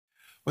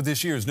Well,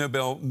 this year's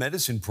Nobel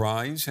Medicine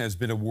Prize has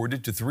been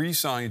awarded to three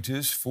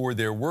scientists for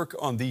their work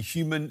on the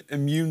human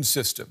immune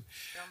system.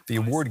 The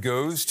award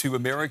goes to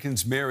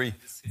Americans Mary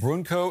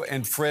Brunkow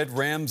and Fred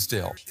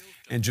Ramsdell,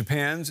 and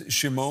Japan's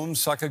Shimon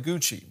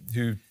Sakaguchi,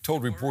 who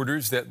told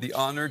reporters that the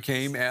honor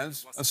came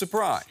as a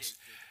surprise.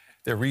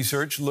 Their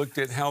research looked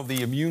at how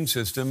the immune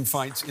system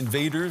fights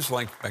invaders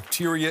like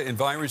bacteria and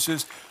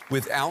viruses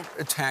without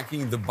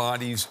attacking the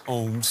body's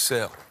own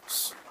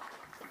cells.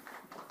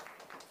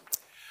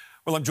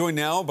 Well, I'm joined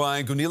now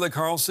by Gunilla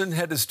Karlsson,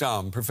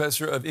 Hedestam,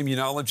 professor of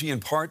immunology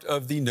and part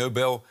of the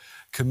Nobel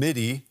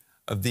Committee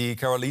of the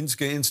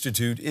Karolinska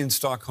Institute in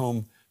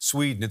Stockholm,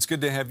 Sweden. It's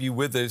good to have you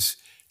with us.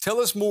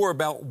 Tell us more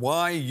about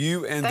why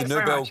you and the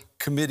Nobel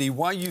Committee,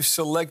 why you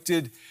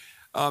selected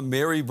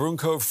Mary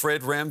Brunkow,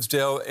 Fred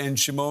Ramsdell, and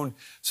Shimon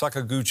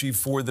Sakaguchi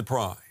for the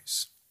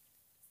prize.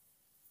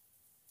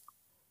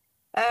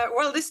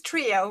 Well, this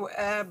trio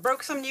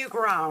broke some new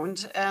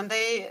ground, and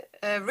they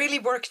really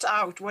worked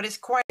out what is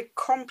quite a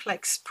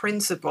complex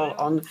principle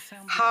on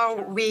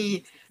how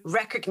we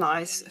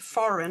recognize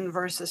foreign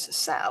versus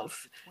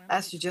self,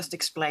 as you just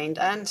explained.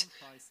 And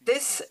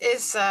this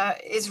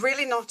is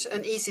really not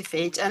an easy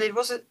feat, and it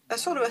was a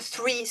sort of a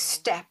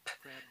three-step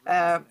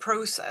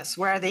process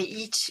where they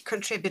each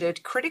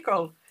contributed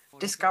critical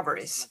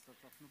discoveries.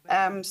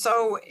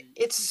 So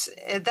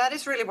that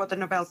is really what the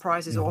Nobel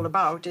Prize is all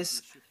about,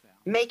 is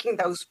making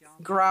those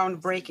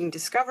groundbreaking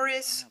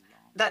discoveries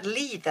that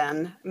lead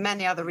then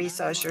many other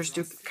researchers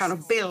to kind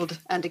of build,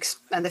 and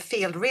the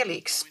field really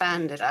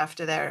expanded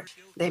after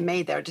they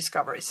made their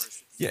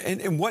discoveries. Yeah,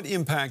 and what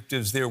impact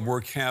does their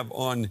work have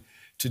on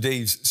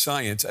today's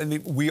science? I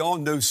mean, we all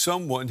know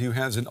someone who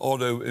has an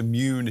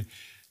autoimmune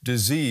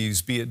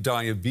disease, be it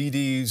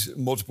diabetes,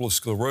 multiple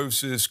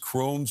sclerosis,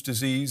 Crohn's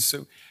disease.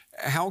 So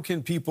how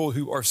can people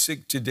who are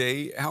sick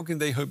today, how can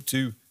they hope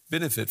to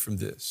benefit from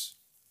this?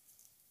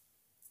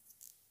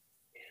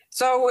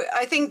 So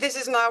I think this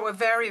is now a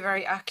very,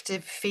 very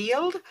active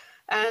field,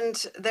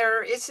 and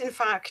there is, in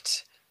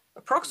fact,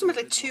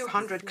 approximately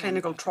 200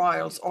 clinical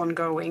trials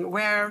ongoing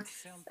where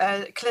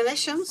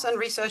clinicians and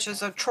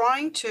researchers are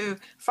trying to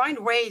find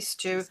ways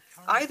to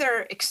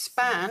either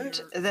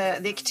expand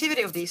the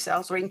activity of these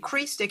cells or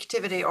increase the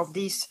activity of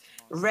these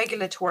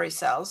regulatory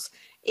cells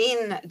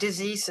in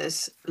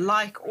diseases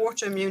like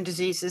autoimmune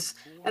diseases,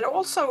 and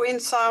also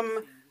in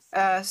some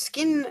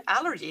skin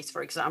allergies,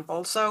 for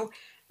example. So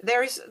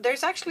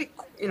there's actually,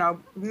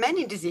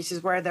 many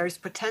diseases where there is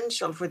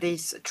potential for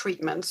these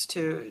treatments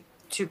to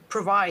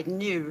provide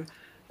new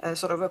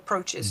sort of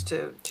approaches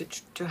to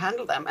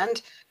handle them.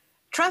 And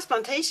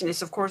transplantation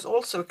is, of course,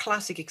 also a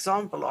classic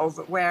example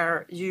of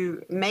where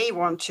you may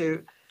want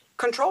to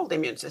control the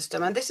immune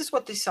system. And this is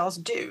what these cells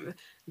do.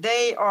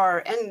 They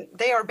are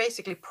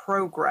basically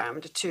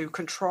programmed to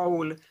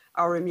control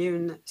our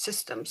immune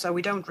system, so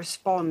we don't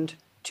respond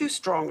too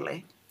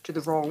strongly to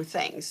the wrong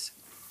things.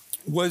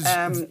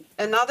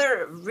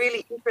 Another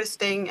really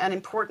interesting and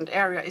important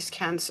area is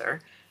cancer,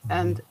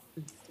 and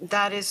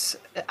that is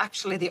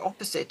actually the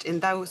opposite. In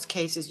those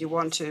cases, you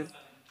want to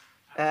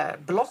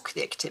block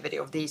the activity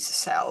of these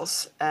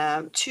cells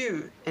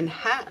to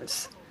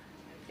enhance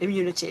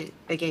immunity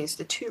against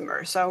the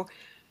tumor. So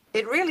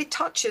it really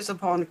touches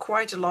upon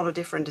quite a lot of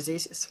different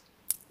diseases.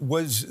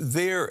 Was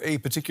there a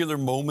particular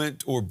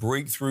moment or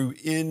breakthrough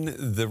in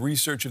the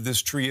research of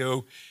this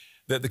trio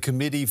that the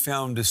committee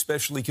found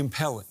especially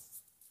compelling?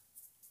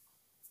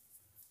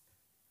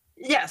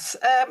 Yes,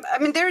 I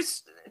mean,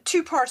 there's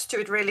two parts to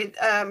it, really.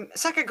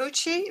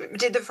 Sakaguchi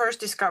did the first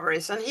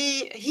discoveries, and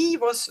he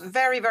was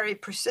very, very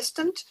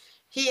persistent.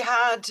 He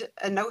had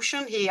a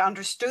notion, he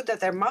understood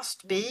that there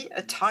must be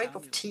a type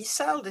of T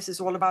cell. This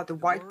is all about the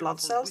white blood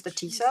cells, the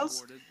T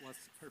cells.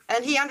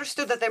 And he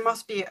understood that there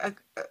must be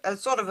a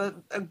sort of a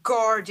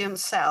guardian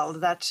cell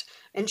that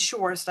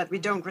ensures that we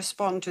don't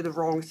respond to the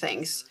wrong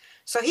things.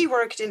 So he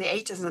worked in the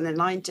 80s and the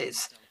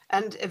 90s,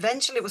 and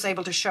eventually was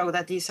able to show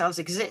that these cells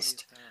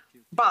exist.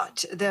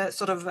 But the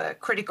sort of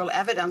critical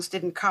evidence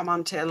didn't come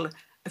until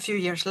a few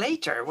years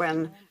later,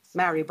 when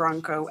Mary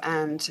Brunkow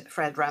and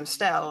Fred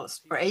Ramsdell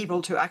were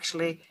able to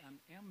actually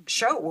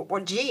show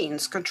what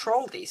genes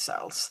control these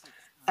cells.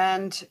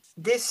 And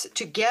this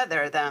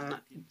together then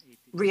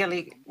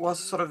really was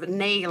sort of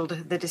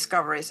nailed the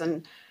discoveries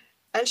and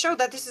showed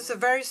that this is a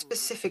very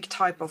specific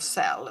type of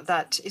cell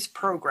that is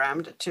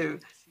programmed to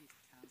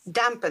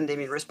dampen the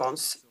immune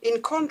response,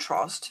 in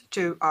contrast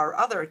to our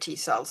other T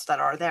cells that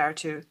are there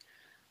to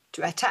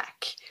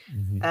attack.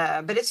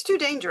 But it's too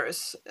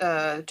dangerous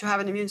to have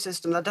an immune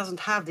system that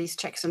doesn't have these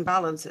checks and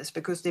balances,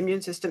 because the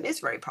immune system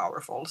is very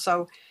powerful.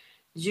 So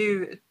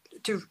to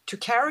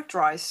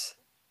characterize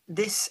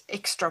this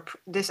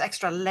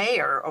extra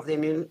layer of the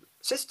immune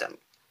system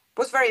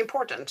was very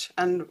important.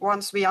 And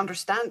once we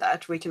understand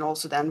that, we can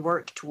also then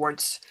work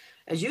towards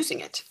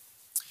using it.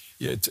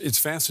 Yeah, it's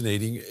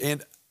fascinating.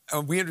 And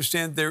we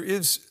understand there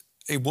is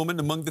a woman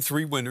among the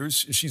three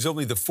winners. She's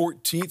only the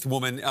 14th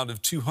woman out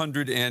of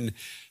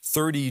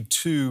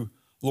 232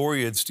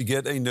 laureates to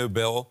get a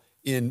Nobel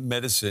in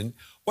medicine.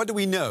 What do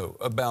we know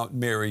about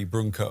Mary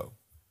Brunkow?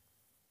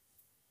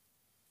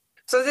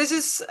 So this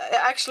is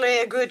actually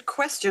a good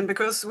question,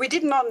 because we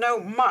did not know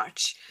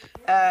much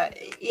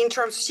in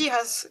terms. She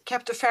has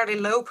kept a fairly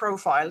low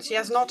profile. She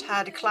has not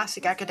had a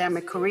classic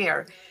academic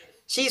career.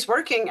 She's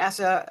working as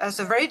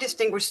a very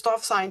distinguished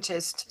staff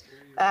scientist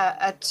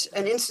at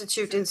an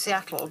institute in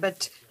Seattle,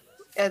 but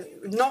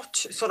not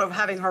sort of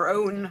having her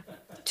own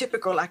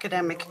typical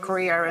academic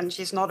career, and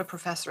she's not a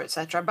professor,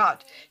 etc.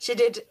 But she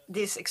did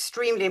these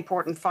extremely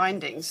important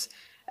findings,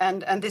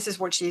 and this is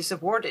what she's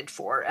awarded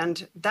for,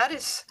 and that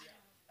is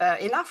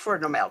enough for a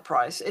Nobel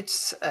Prize.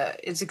 It's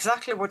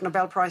exactly what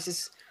Nobel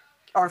Prizes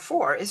are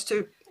for, is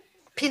to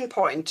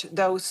pinpoint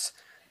those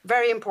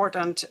very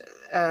important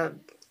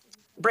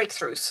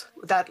breakthroughs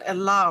that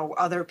allow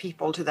other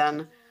people to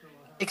then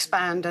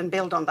expand and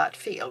build on that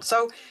field.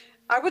 So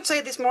I would say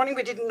this morning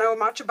we didn't know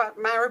much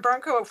about Mary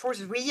Brunkow. Of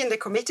course, we in the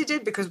committee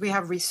did, because we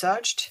have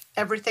researched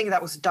everything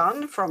that was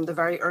done from the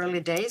very early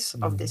days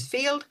of this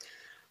field.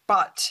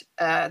 But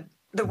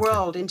the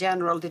world in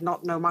general did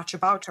not know much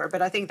about her.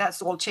 But I think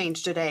that's all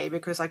changed today,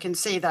 because I can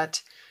see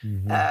that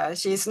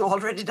she's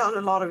already done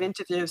a lot of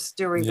interviews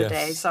during the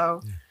day.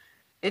 So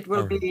it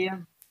will be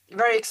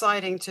very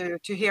exciting to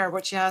hear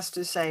what she has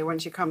to say when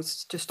she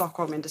comes to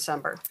Stockholm in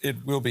December.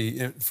 It will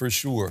be, for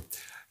sure.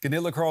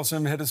 Gunilla,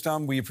 Karlsson,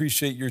 Hedestam, we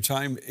appreciate your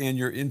time and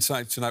your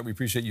insights tonight. We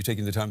appreciate you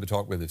taking the time to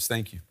talk with us.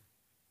 Thank you.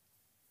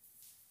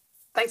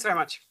 Thanks very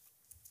much.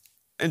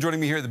 And joining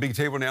me here at the big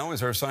table now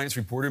is our science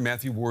reporter,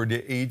 Matthew Ward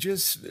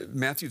Agius.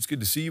 Matthew, it's good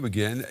to see you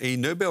again. A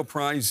Nobel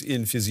Prize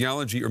in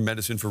Physiology or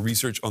Medicine for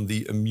research on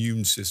the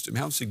immune system.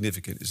 How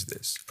significant is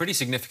this? Pretty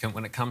significant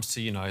when it comes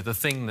to, the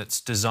thing that's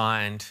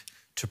designed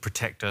to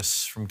protect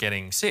us from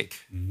getting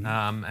sick.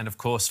 And of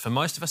course, for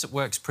most of us, it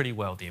works pretty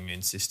well, the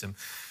immune system.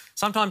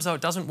 Sometimes, though,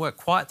 it doesn't work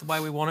quite the way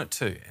we want it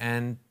to,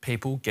 and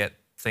people get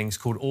things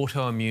called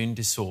autoimmune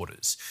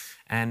disorders.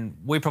 And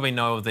we probably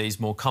know of these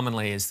more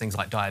commonly as things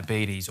like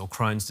diabetes or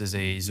Crohn's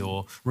disease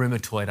or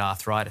rheumatoid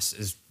arthritis,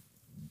 as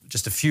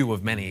just a few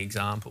of many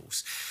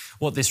examples.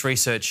 What this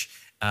research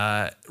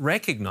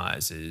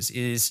recognises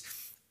is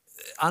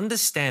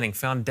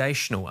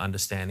foundational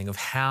understanding of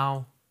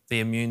how the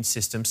immune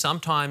system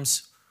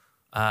sometimes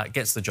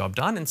gets the job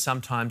done and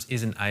sometimes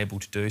isn't able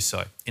to do so.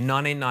 In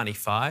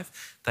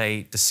 1995,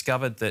 they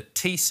discovered that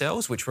T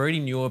cells, which we already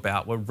knew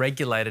about, were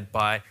regulated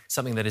by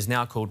something that is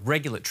now called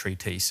regulatory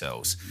T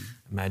cells.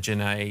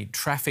 Imagine a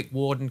traffic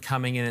warden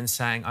coming in and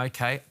saying,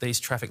 OK, these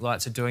traffic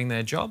lights are doing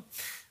their job,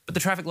 but the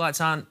traffic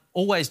lights aren't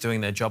always doing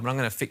their job, and I'm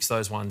going to fix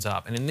those ones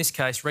up. And in this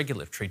case,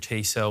 regulatory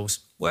T cells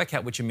work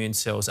out which immune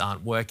cells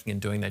aren't working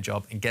and doing their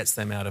job and gets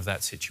them out of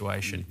that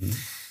situation.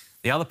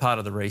 The other part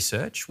of the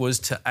research was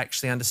to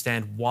actually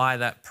understand why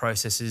that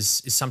process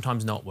is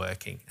sometimes not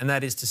working. And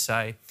that is to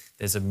say,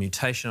 there's a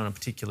mutation on a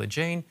particular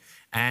gene,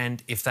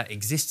 and if that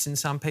exists in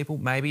some people,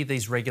 maybe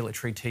these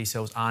regulatory T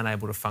cells aren't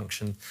able to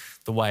function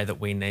the way that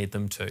we need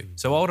them to.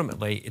 So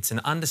ultimately, it's an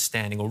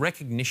understanding or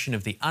recognition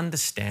of the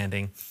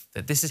understanding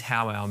that this is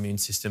how our immune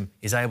system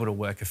is able to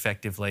work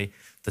effectively,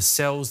 the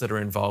cells that are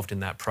involved in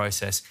that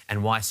process,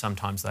 and why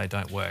sometimes they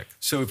don't work.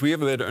 So if we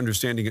have a better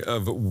understanding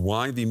of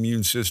why the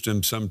immune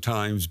system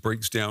sometimes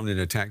breaks down and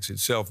attacks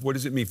itself, what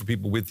does it mean for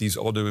people with these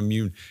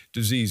autoimmune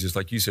diseases?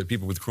 Like you said,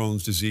 people with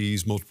Crohn's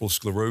disease, multiple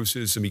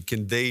sclerosis. I mean,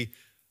 can they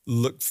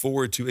look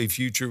forward to a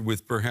future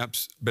with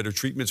perhaps better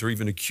treatments or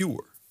even a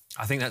cure?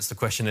 I think that's the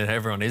question that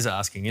everyone is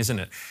asking, isn't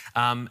it?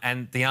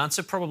 And the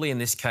answer probably in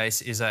this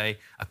case is a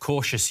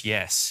cautious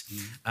yes.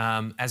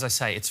 As I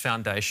say, it's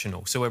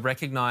foundational. So we're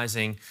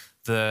recognising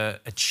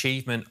the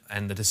achievement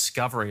and the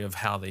discovery of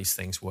how these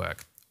things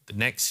work. The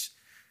next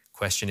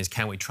question is,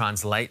 can we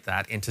translate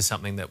that into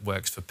something that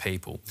works for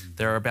people?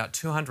 There are about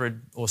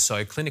 200 or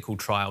so clinical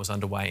trials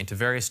underway into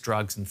various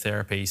drugs and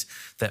therapies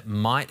that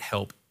might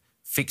help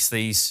fix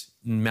these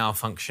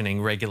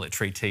malfunctioning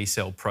regulatory T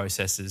cell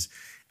processes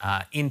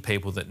in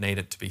people that need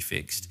it to be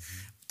fixed.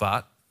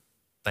 But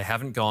they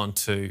haven't gone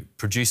to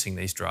producing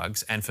these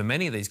drugs, and for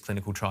many of these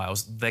clinical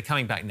trials, they're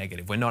coming back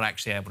negative. We're not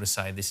actually able to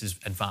say this is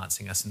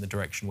advancing us in the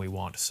direction we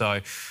want.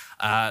 So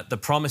the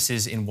promise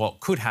is in what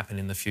could happen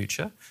in the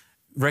future.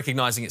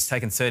 Recognising it's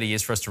taken 30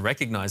 years for us to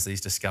recognise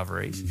these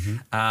discoveries,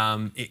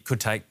 it could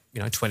take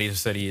 20 to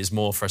 30 years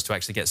more for us to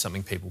actually get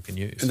something people can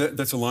use. And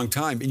that's a long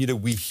time.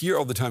 And, we hear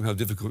all the time how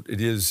difficult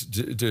it is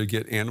to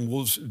get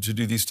animals to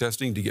do these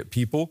testing, to get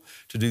people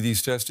to do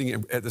these testing.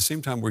 And at the same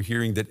time, we're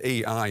hearing that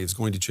AI is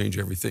going to change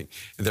everything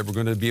and that we're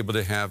going to be able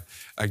to have,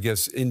 I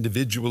guess,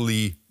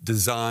 individually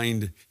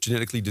designed,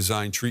 genetically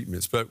designed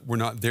treatments. But we're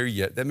not there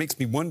yet. That makes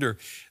me wonder,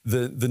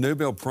 the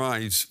Nobel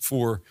Prize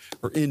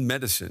in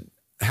medicine,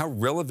 how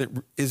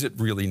relevant is it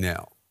really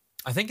now?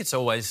 I think it's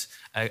always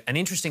an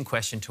interesting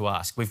question to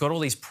ask. We've got all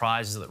these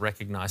prizes that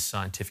recognise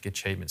scientific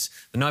achievements.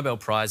 The Nobel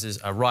Prizes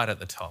are right at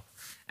the top.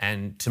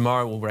 And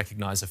tomorrow we'll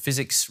recognise a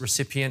physics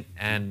recipient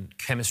and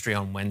chemistry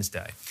on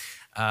Wednesday.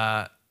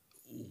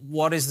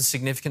 What is the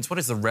significance? What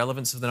is the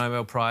relevance of the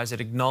Nobel Prize?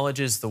 It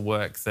acknowledges the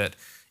work that,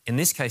 in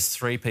this case,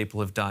 3 people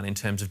have done in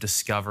terms of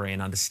discovery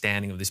and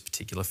understanding of this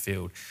particular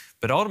field.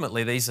 But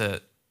ultimately, these are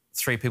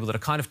 3 people that are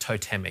kind of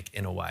totemic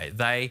in a way.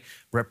 They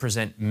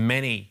represent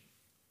many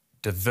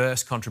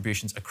diverse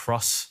contributions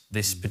across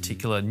this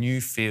particular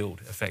new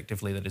field,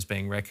 effectively, that is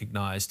being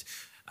recognised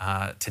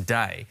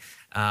today.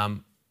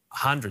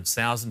 Hundreds,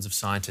 thousands of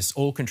scientists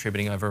all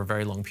contributing over a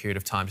very long period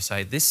of time to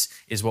say this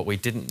is what we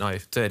didn't know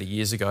 30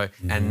 years ago,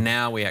 and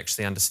now we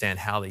actually understand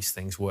how these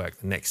things work.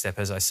 The next step,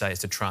 as I say, is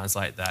to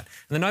translate that.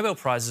 And the Nobel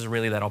Prizes are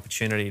really that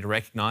opportunity to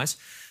recognise,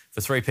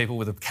 for three people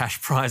with a cash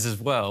prize as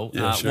well,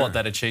 what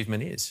that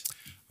achievement is.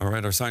 All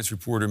right, our science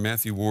reporter,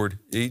 Matthew Ward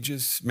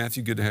Agius.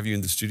 Matthew, good to have you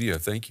in the studio.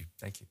 Thank you.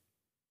 Thank you.